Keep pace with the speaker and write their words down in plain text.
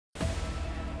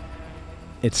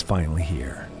It's finally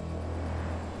here.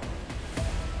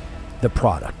 The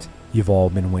product you've all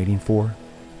been waiting for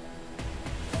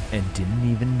and didn't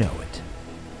even know it.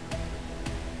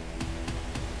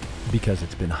 Because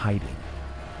it's been hiding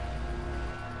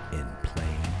in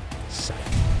plain sight.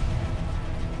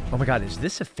 Oh my God, is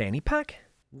this a fanny pack?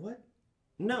 What?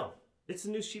 No, it's the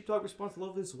new Sheepdog Response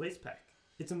low-vis waist pack.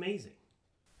 It's amazing.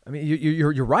 I mean,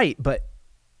 you're right, but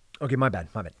okay, my bad.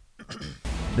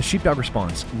 The Sheepdog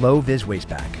Response low-vis waist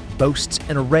pack boasts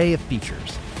an array of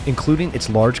features, including its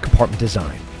large compartment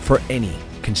design for any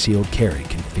concealed carry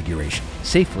configuration.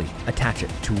 Safely attach it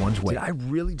to one's waist. Did I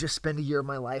really just spend a year of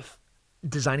my life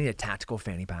designing a tactical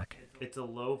fanny pack? It's a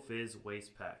low-vis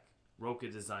waist pack. Roka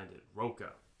designed it.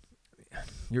 Roka.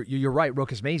 You're right,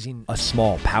 Roka's amazing. A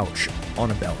small pouch on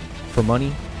a belt for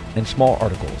money and small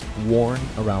articles worn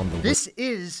around the waist. This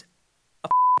is